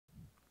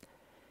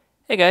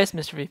Hey guys,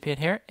 Mr. VPN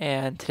here,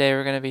 and today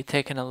we're going to be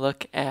taking a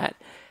look at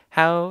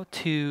how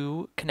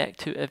to connect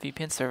to a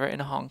VPN server in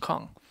Hong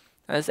Kong.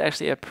 Now, this is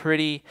actually a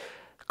pretty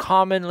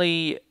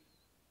commonly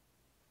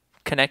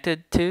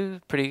connected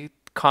to, pretty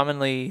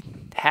commonly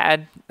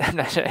had. I'm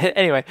not sure.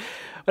 Anyway,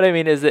 what I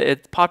mean is that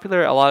it's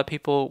popular. A lot of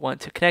people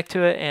want to connect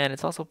to it, and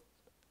it's also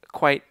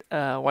quite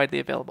widely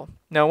available.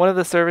 Now, one of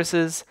the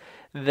services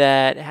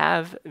that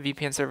have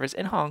VPN servers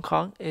in Hong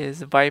Kong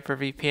is Viper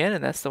VPN,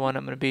 and that's the one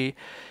I'm going to be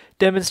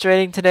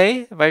demonstrating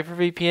today. Viper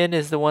VPN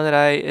is the one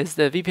that is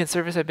the VPN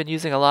service I've been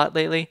using a lot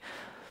lately.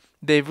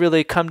 They've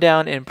really come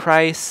down in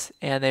price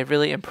and they've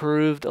really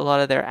improved a lot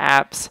of their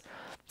apps.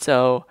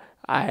 So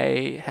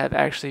I have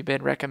actually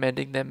been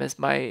recommending them as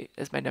my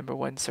number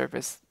one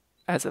service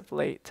as of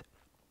late.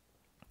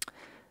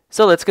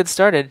 So let's get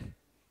started.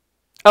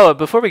 Oh,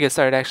 before we get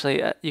started,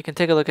 actually, you can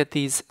take a look at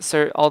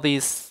all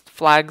these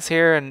flags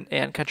here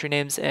and country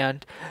names,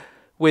 and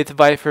with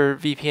Viper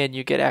VPN,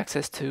 you get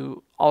access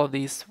to all of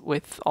these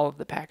with all of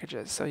the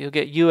packages. So you'll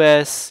get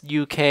US,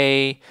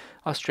 UK,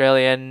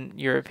 Australian,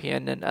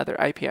 European, and other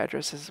IP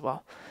addresses as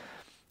well.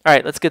 All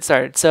right, let's get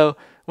started. So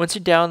once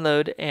you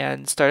download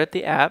and start up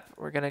the app,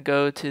 we're going to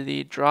go to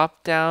the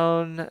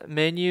drop-down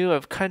menu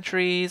of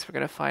countries. We're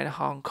going to find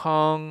Hong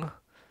Kong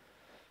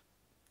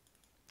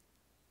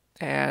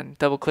and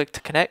double-click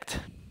to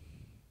connect.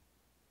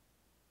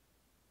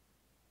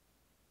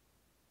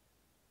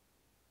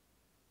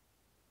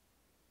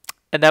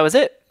 And that was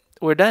it.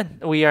 We're done.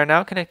 We are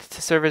now connected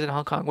to servers in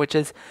Hong Kong, which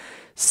is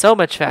so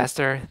much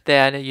faster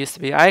than it used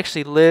to be. I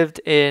actually lived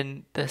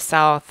in the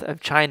south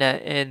of China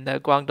in the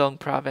Guangdong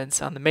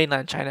province on the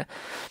mainland China.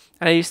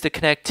 And I used to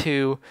connect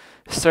to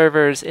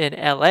servers in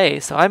LA.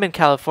 So I'm in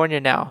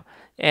California now.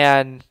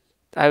 And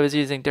I was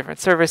using different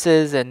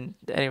services. And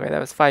anyway, that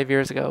was 5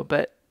 years ago.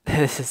 But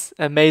this is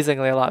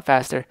amazingly a lot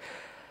faster.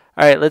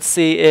 All right, let's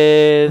see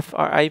if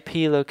our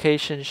IP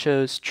location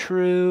shows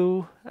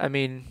true.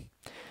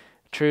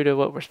 True to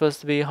what we're supposed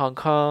to be. Hong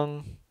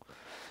Kong,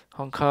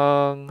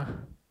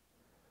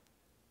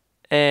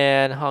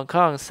 and Hong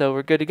Kong. So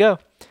we're good to go.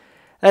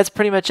 That's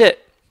pretty much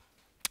it.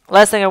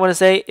 Last thing I want to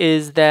say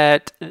is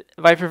that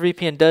Viper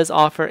VPN does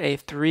offer a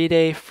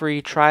 3-day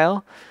free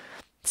trial.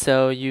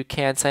 So you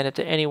can sign up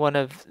to any one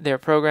of their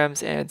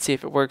programs and see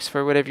if it works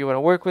for whatever you want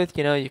to work with.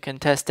 You know, you can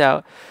test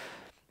out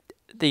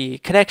the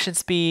connection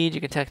speed, you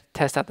can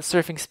test out the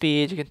surfing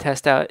speed, you can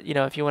test out,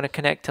 if you want to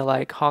connect to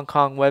like Hong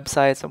Kong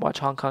websites and watch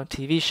Hong Kong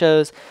TV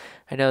shows.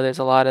 I know there's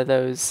a lot of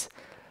those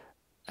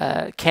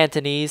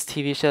Cantonese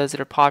TV shows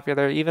that are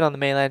popular, even on the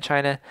mainland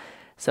China.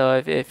 So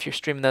if you're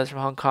streaming those from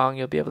Hong Kong,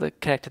 you'll be able to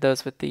connect to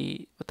those with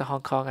the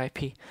Hong Kong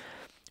IP.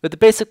 With the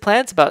basic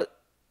plan, it's about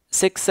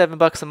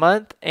 $6-7 a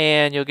month,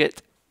 and you'll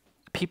get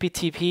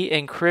PPTP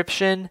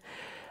encryption.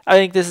 I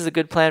think this is a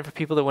good plan for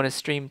people that want to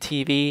stream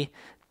TV,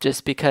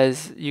 just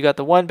because you got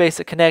the one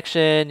basic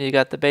connection, you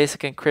got the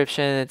basic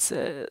encryption. It's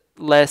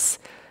less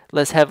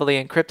heavily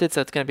encrypted,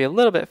 so it's going to be a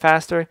little bit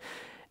faster,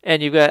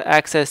 and you've got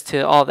access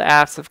to all the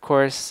apps, of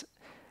course.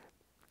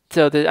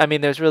 So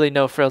there's really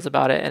no frills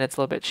about it, and it's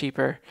a little bit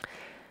cheaper.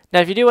 Now,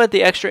 if you do want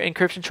the extra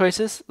encryption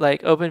choices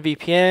like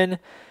OpenVPN,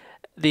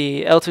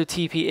 the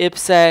L2TP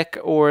IPsec,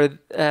 or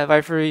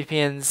Viper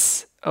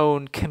VPN's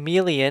own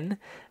Chameleon,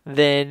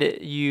 then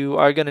you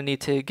are going to need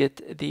to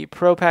get the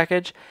Pro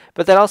package.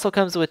 But that also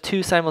comes with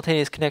 2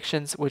 simultaneous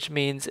connections, which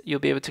means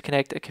you'll be able to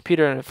connect a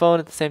computer and a phone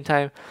at the same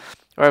time,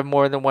 or have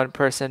more than one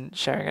person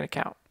sharing an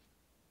account.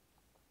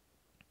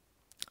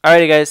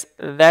 Alrighty guys,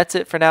 that's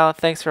it for now.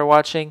 Thanks for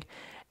watching,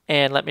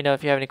 and let me know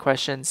if you have any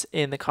questions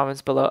in the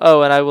comments below.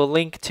 Oh, and I will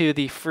link to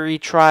the free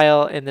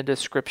trial in the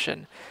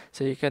description,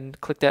 so you can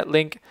click that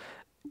link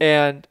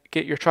and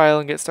get your trial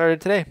and get started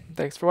today.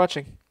 Thanks for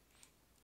watching.